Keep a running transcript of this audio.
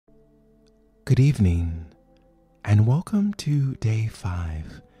Good evening, and welcome to day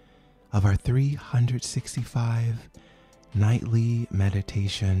 5 of our 365 nightly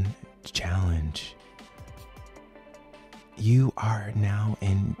meditation challenge. You are now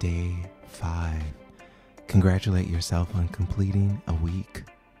in day 5. Congratulate yourself on completing a week.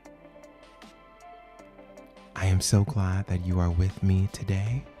 I am so glad that you are with me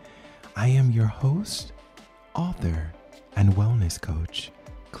today. I am your host, author, and wellness coach,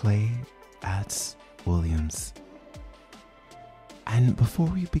 Klay S. Williams. And before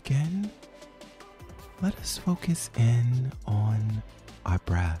we begin, let us focus in on our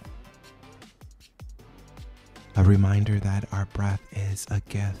breath. A reminder that our breath is a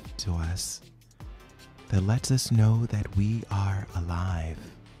gift to us that lets us know that we are alive,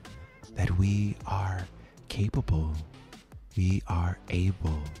 that we are capable, we are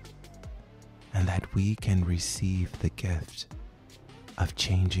able, and that we can receive the gift of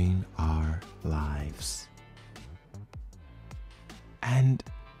changing our lives. And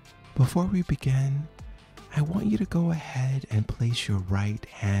before we begin, I want you to go ahead and place your right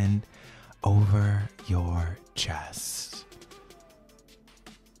hand over your chest.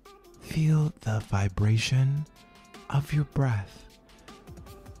 Feel the vibration of your breath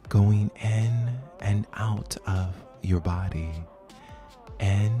going in and out of your body,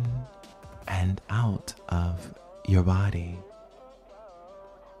 in and out of your body.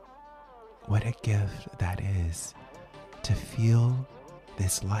 What a gift that is to feel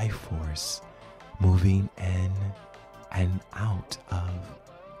this life force moving in and out of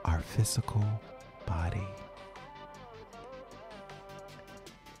our physical body.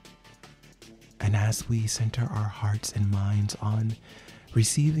 And as we center our hearts and minds on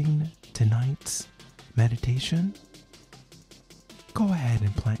receiving tonight's meditation, go ahead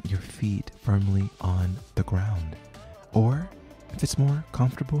and plant your feet firmly on the ground. Or, if it's more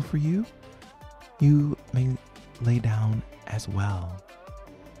comfortable for you, you may lay down as well.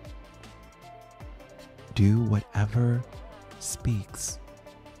 Do whatever speaks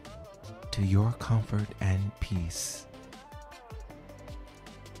to your comfort and peace.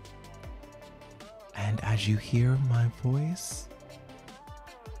 And as you hear my voice,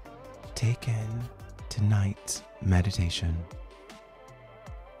 take in tonight's meditation.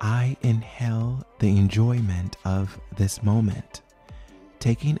 I inhale the enjoyment of this moment,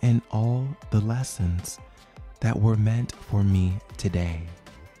 taking in all the lessons that were meant for me today.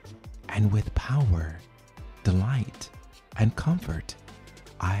 And with power, delight, and comfort,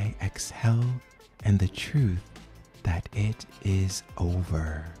 I exhale in the truth that it is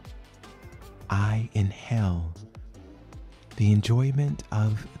over. I inhale the enjoyment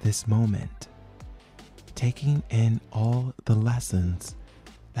of this moment, taking in all the lessons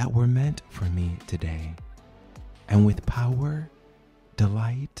that were meant for me today. And with power,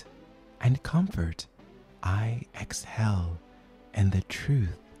 delight, and comfort, I exhale in the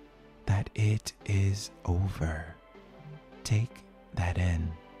truth that it is over. Take that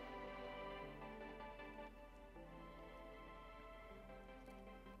in.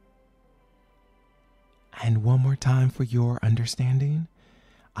 And one more time for your understanding,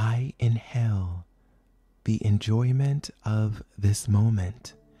 I inhale the enjoyment of this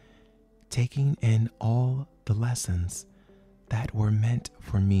moment, taking in all the lessons that were meant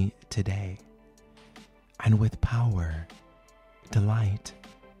for me today. And with power, delight,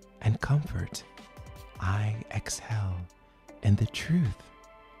 and comfort, I exhale in the truth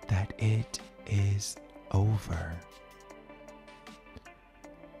that it is over.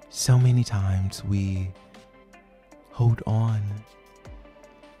 So many times we hold on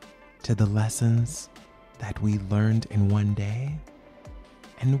to the lessons that we learned in one day,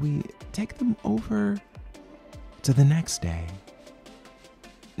 and we take them over to the next day.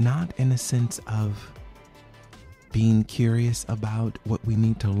 Not in a sense of being curious about what we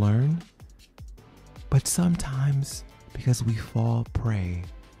need to learn, but sometimes because we fall prey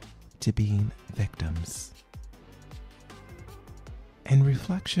to being victims. In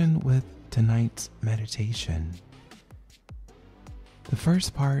reflection with tonight's meditation, the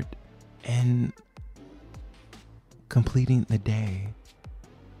first part in completing the day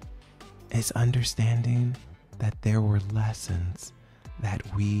is understanding that there were lessons that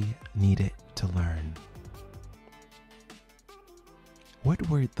we needed to learn. What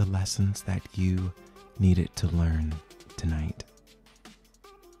were the lessons that you needed to learn tonight?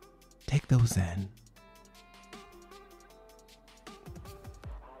 Take those in.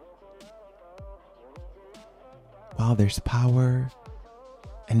 While there's power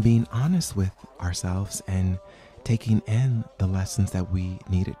in being honest with ourselves and taking in the lessons that we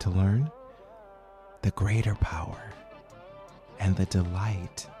needed to learn, the greater power and the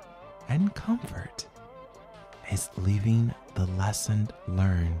delight and comfort is leaving the lesson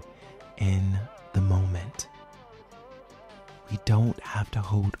learned in the moment. We don't have to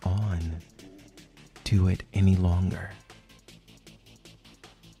hold on to it any longer.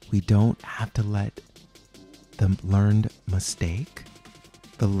 We don't have to let the learned mistake,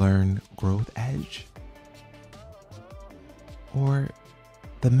 the learned growth edge, or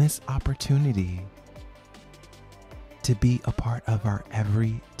the missed opportunity to be a part of our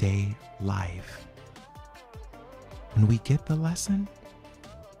everyday life. When we get the lesson,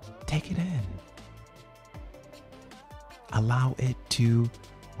 take it in. Allow it to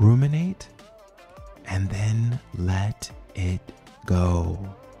ruminate and then let it go.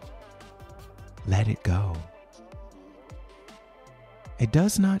 Let it go. It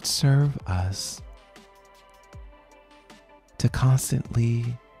does not serve us to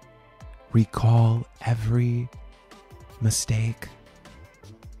constantly recall every mistake,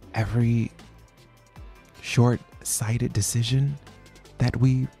 every short-sighted decision that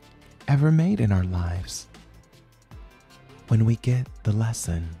we ever made in our lives. When we get the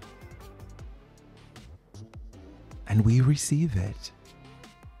lesson and we receive it,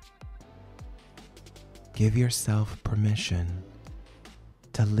 give yourself permission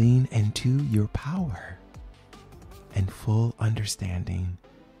to lean into your power and full understanding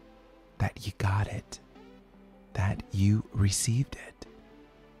that you got it, that you received it,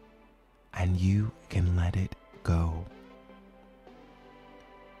 and you can let it go.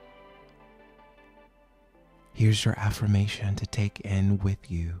 Here's your affirmation to take in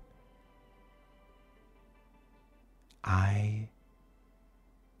with you. I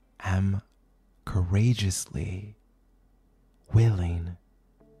am courageously willing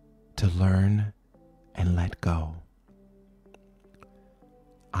to learn and let go.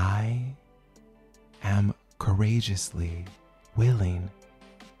 I am courageously willing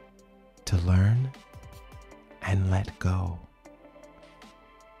to learn and let go.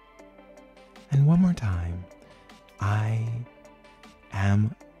 And one more time. I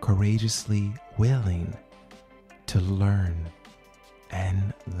am courageously willing to learn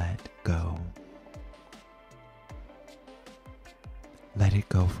and let go. Let it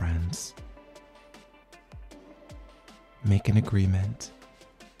go, friends. Make an agreement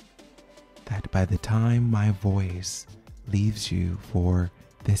that by the time my voice leaves you for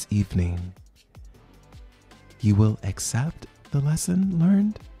this evening, you will accept the lesson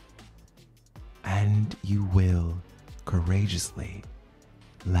learned and you will courageously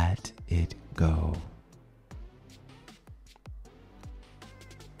let it go.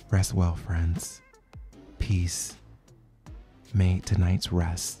 Rest well, friends. Peace. May tonight's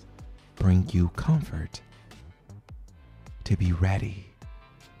rest bring you comfort to be ready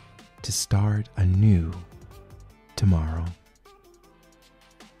to start anew tomorrow.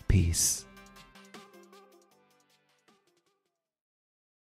 Peace.